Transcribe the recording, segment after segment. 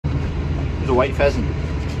the white pheasant.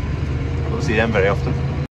 Don't see them very often.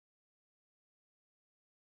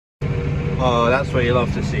 Oh, that's what you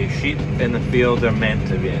love to see. Sheep in the field are meant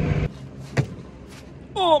to be in.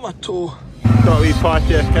 Oh, my toe. Got a wee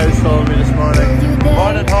party of cows following me this morning.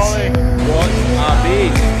 Morning, Holly. What a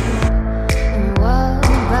beast.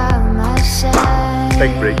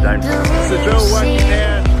 Big breakdown. It's the drill working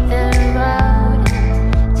there.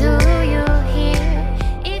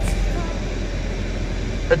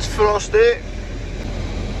 It's frosty.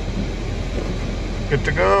 Good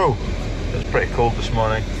to go. It's pretty cold this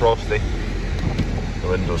morning, frosty. The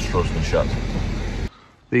window's frozen shut.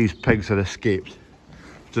 These pigs had escaped.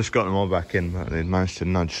 Just got them all back in, but they managed to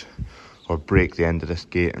nudge or break the end of this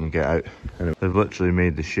gate and get out. And they've literally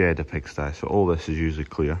made the shed a pigsty, so all this is usually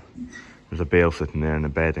clear. There's a bale sitting there and the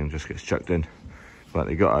bedding just gets chucked in. But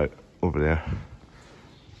they got out over there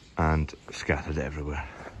and scattered it everywhere.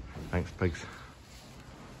 Thanks, pigs.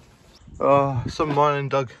 Oh, some morning,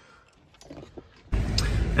 Doug.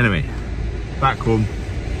 Anyway, back home.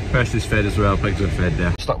 Percy's fed as well, pigs are fed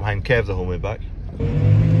there. Stuck behind Kev the whole way back.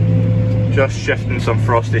 Just shifting some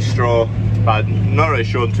frosty straw, but not really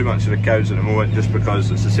showing too much of the cows at the moment just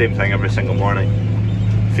because it's the same thing every single morning.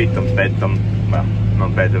 Feed them, bed them, well,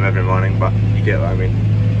 not bed them every morning, but you get what I mean.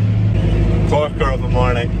 4:15 of the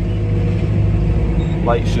morning,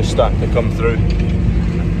 lights just starting to come through.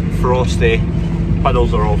 Frosty,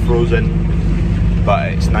 puddles are all frozen, but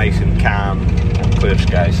it's nice and calm and clear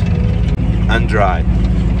skies and dry.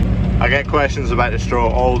 I get questions about the straw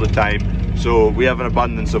all the time. So we have an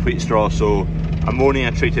abundance of wheat straw, so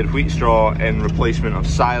ammonia treated wheat straw in replacement of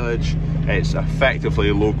silage. It's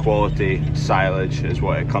effectively low quality silage is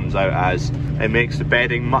what it comes out as. It makes the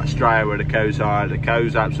bedding much drier where the cows are. The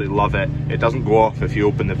cows absolutely love it. It doesn't go off if you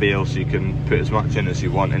open the bale, so you can put as much in as you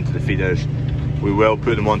want into the feeders. We will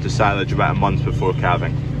put them onto silage about a month before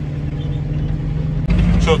calving.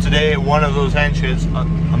 So today one of those hen sheds,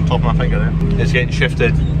 on top of my finger there, is getting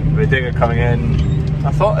shifted. The digger coming in.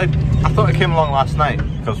 I thought it came along last night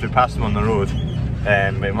because we passed him on the road,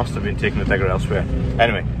 but he must have been taking the digger elsewhere.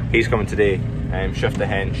 Anyway, he's coming today, shift the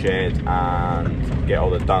hen shed and get all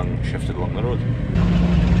the dung shifted along the road.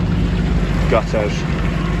 Gutters.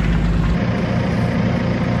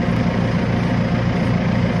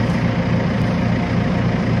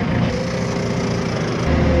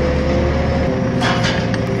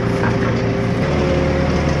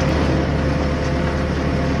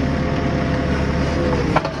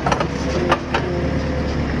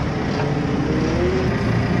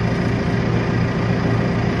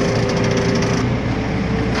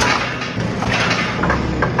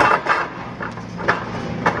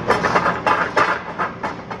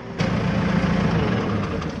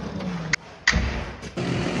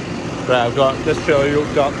 Right, I've got this trailer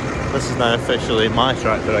yoked up. This is now officially my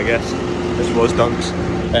tractor, I guess. This was Dunk's.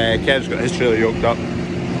 Kev's got his trailer yoked up.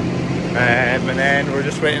 And then we're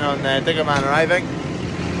just waiting on the digger man arriving.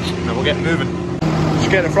 And we'll get moving.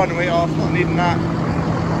 Just get the front weight off, not needing that.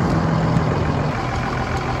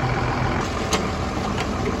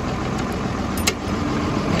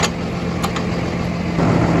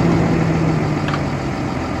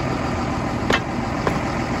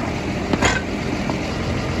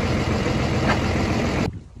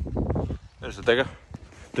 There's the digger.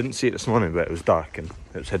 Didn't see it this morning, but it was dark and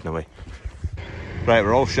it was hidden away. Right,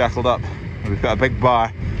 we're all shackled up. We've got a big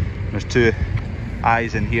bar. There's two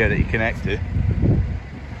eyes in here that you connect to.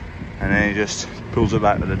 And then he just pulls it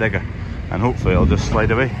back with the digger. And hopefully it'll just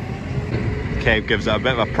slide away. Kev gives it a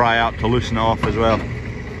bit of a pry up to loosen it off as well.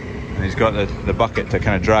 And he's got the bucket to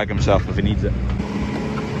kind of drag himself if he needs it.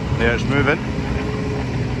 There, it's moving.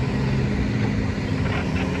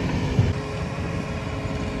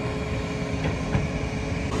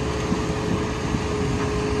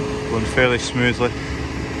 Going fairly smoothly.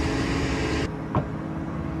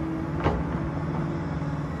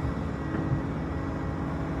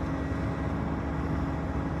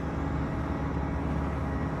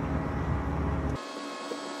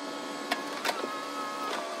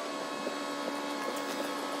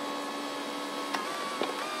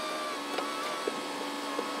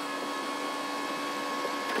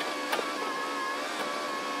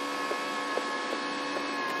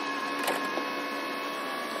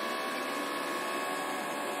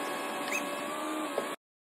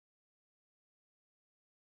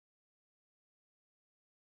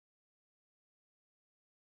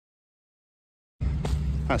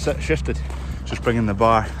 That's it, shifted. Just bringing the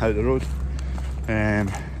bar out the road.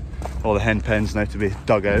 All the hen pens now to be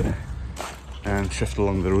dug out and shifted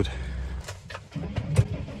along the road.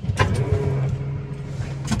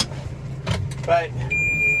 Right.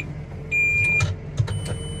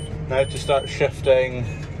 Now to start shifting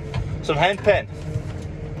some hen pen.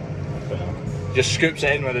 Just scoops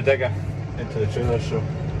it in with a digger into the trailer, so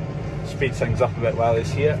speeds things up a bit while he's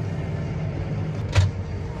here.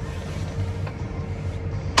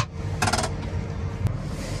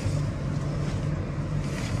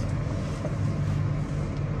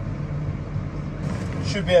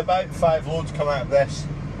 Should be about 5 loads come out of this,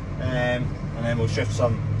 and then we'll shift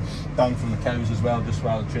some dung from the cows as well, just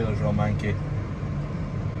while the trailers are all manky.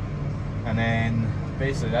 And then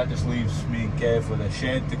basically that just leaves me and Kev with a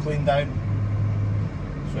shed to clean down,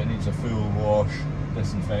 so it needs a full wash,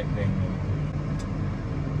 disinfecting,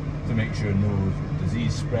 to make sure no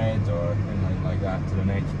disease spreads or anything like that to the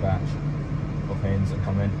next batch of hens that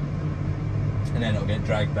come in, and then it'll get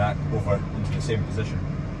dragged back over into the same position.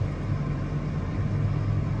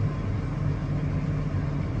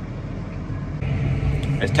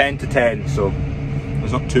 It's 10 to 10, so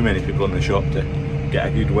there's not too many people in the shop to get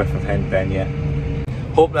a good whiff of hen pen yet.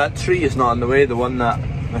 Hope that tree is not in the way, the one that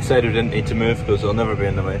I said we didn't need to move, because it'll never be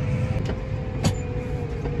in the way.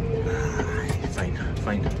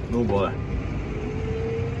 Fine, no bother.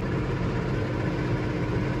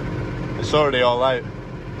 It's already all out.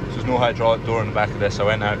 There's no hydraulic door in the back of this. I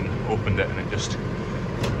went out and opened it and it just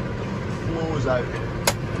flows out.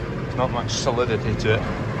 There's not much solidity to it.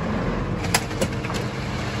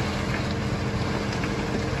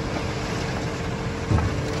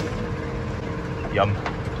 Yum.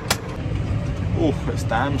 Oh, it's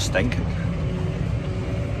damn stinking.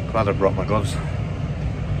 Glad I brought my gloves.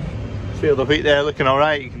 Field of wheat there looking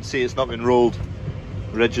alright. You can see it's not been rolled.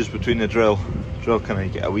 Ridges between the drill. Drill kind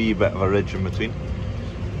of get a wee bit of a ridge in between.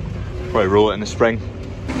 Probably roll it in the spring.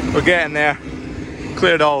 We're getting there.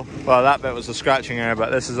 Cleared all. Well, that bit was a scratching area, but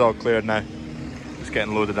this is all cleared now. Just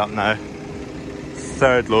getting loaded up now.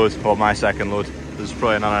 Third load, or my second load. There's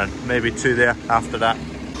probably another, maybe 2 there after that.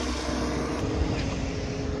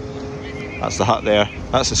 That's the hut there.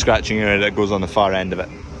 That's the scratching area that goes on the far end of it.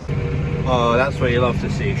 Oh, that's what you love to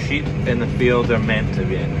see. Sheep in the field are meant to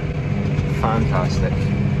be in. Fantastic.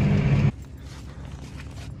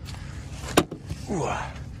 Ooh.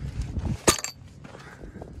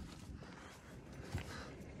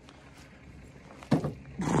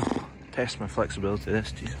 Test my flexibility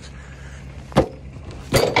this, Jesus.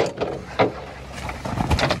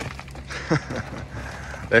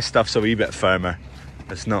 This stuff's a wee bit firmer.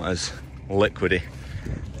 It's not as liquidy.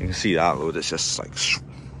 You can see that load, it's just like, it's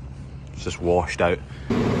just washed out.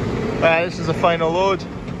 Right, this is the final load.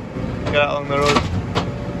 Get it along the road.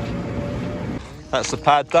 That's the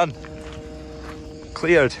pad done.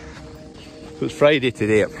 Cleared. So it's Friday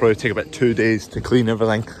today. It'll probably take about 2 days to clean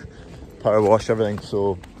everything, power wash everything,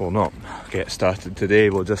 so we'll not get started today.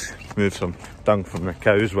 We'll just move some dung from the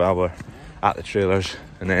cows while we're at the trailers,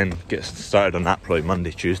 and then get started on that probably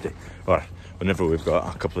Monday, Tuesday, or whenever we've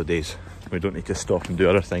got a couple of days. We don't need to stop and do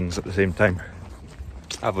other things at the same time.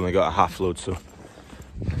 I've only got a half load, so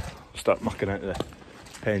we'll start mucking out the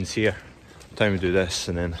pens here. By the time we do this,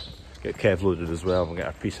 and then get Kev loaded as well, we'll get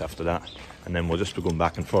our piece after that, and then we'll just be going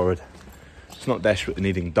back and forward. It's not desperately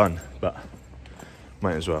needing done, but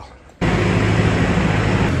might as well.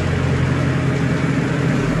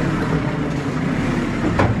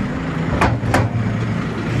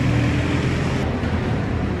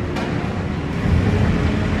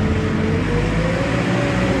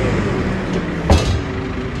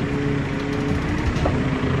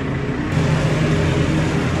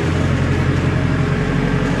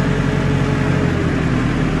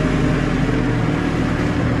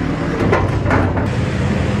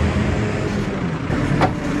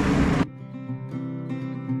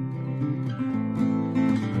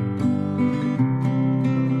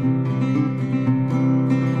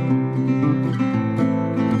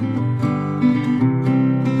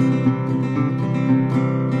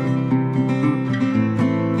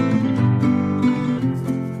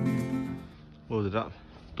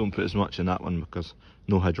 Don't put as much in that one because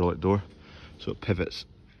no hydraulic door, so it pivots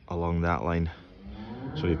along that line.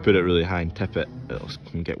 So you put it really high and tip it, it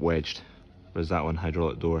can get wedged. Whereas that one,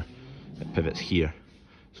 hydraulic door, it pivots here,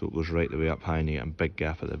 so it goes right the way up high and you get a big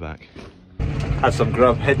gap at the back. Had some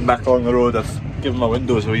grub heading back along the road. I've given my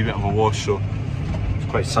windows a wee bit of a wash, so it's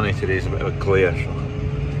quite sunny today, it's a bit of a glare, so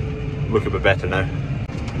look a bit better now.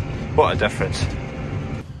 What a difference.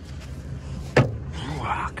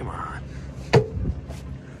 Come on.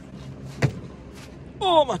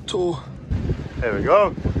 Oh, my toe. There we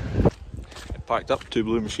go. I packed up 2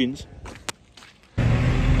 blue machines.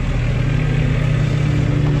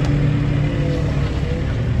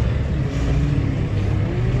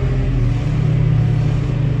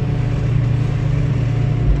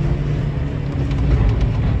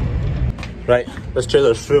 Right, this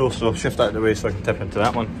trailer's full, so shift out of the way so I can tip into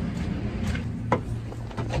that one.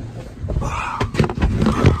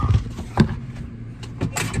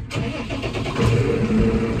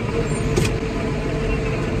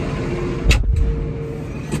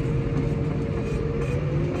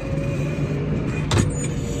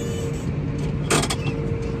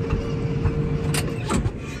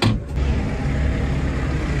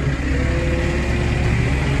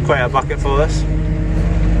 Quite a bucket for this.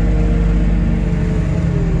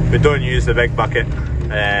 We don't use the big bucket.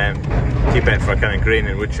 Keep it for kind of grain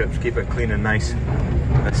and wood chips. Keep it clean and nice.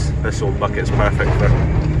 This old bucket's perfect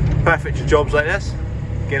for jobs like this.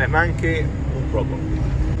 Getting it manky, no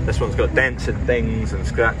problem. This one's got dents and things and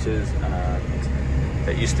scratches, and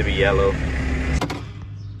it used to be yellow.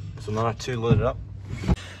 So another 2 loaded up.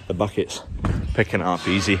 The bucket's picking it up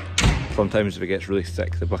easy. Sometimes if it gets really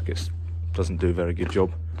thick, the bucket doesn't do a very good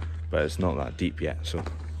job. But it's not that deep yet, so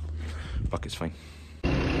bucket's fine.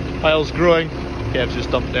 Pile's growing. Kev's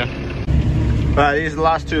just dumped there. Right, these are the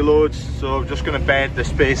last 2 loads, so I'm just going to bed the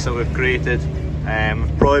space that we've created.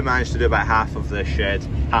 I've probably managed to do about half of the shed,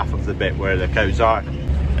 half of the bit where the cows are.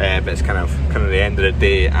 But it's kind of the end of the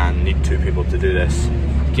day and need 2 people to do this.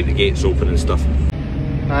 Keep the gates open and stuff.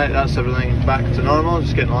 Right, that's everything back to normal.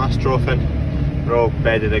 Just getting the last trough in. They're all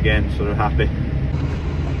bedded again, so they're happy.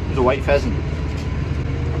 There's a white pheasant.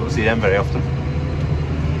 Don't see them very often.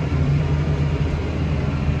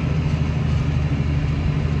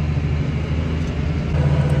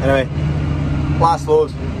 Anyway, last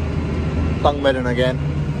load. Dung bedding again.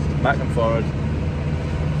 Back and forward.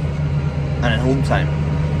 And then home time.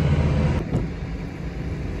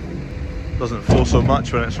 Doesn't flow so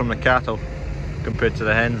much when it's from the cattle compared to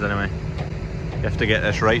the hens anyway. You have to get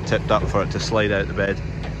this right tipped up for it to slide out the bed.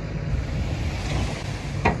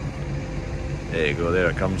 There you go, there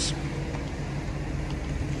it comes.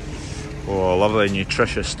 Oh, lovely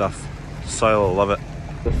nutritious stuff. Soil will love it.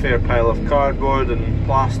 A fair pile of cardboard and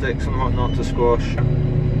plastics and whatnot to squash.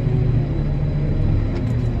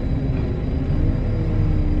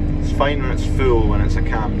 It's fine when it's full, when it's a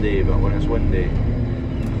calm day, but when it's windy,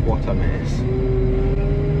 what a mess.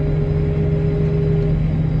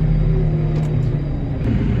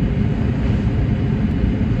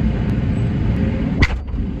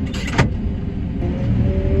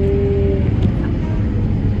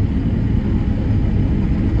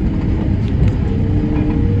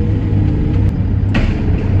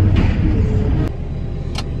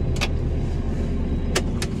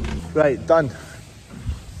 Right, done.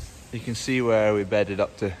 You can see where we bedded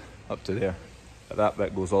up to there. That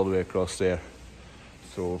bit goes all the way across there.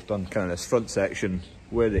 So we've done kind of this front section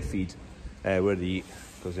where they feed, where they eat,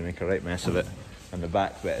 because they make a right mess of it. And the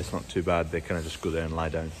back bit is not too bad, they kind of just go there and lie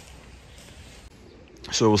down.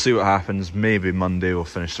 So we'll see what happens. Maybe Monday we'll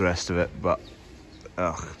finish the rest of it, but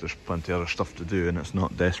there's plenty of other stuff to do and it's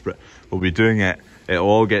not desperate. We'll be doing it, it'll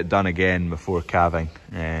all get done again before calving,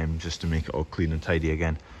 just to make it all clean and tidy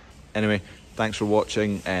again. Anyway, thanks for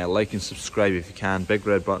watching. Like and subscribe if you can. Big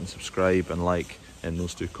red button, subscribe and like in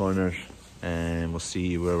those 2 corners. And we'll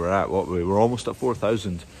see where we're at. We're almost at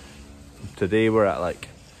 4,000. Today we're at like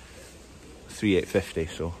 3,850.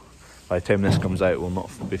 So by the time this comes out, we'll not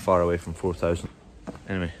be far away from 4,000.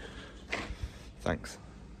 Anyway, thanks.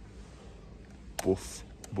 Both.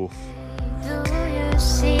 Do you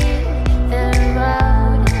see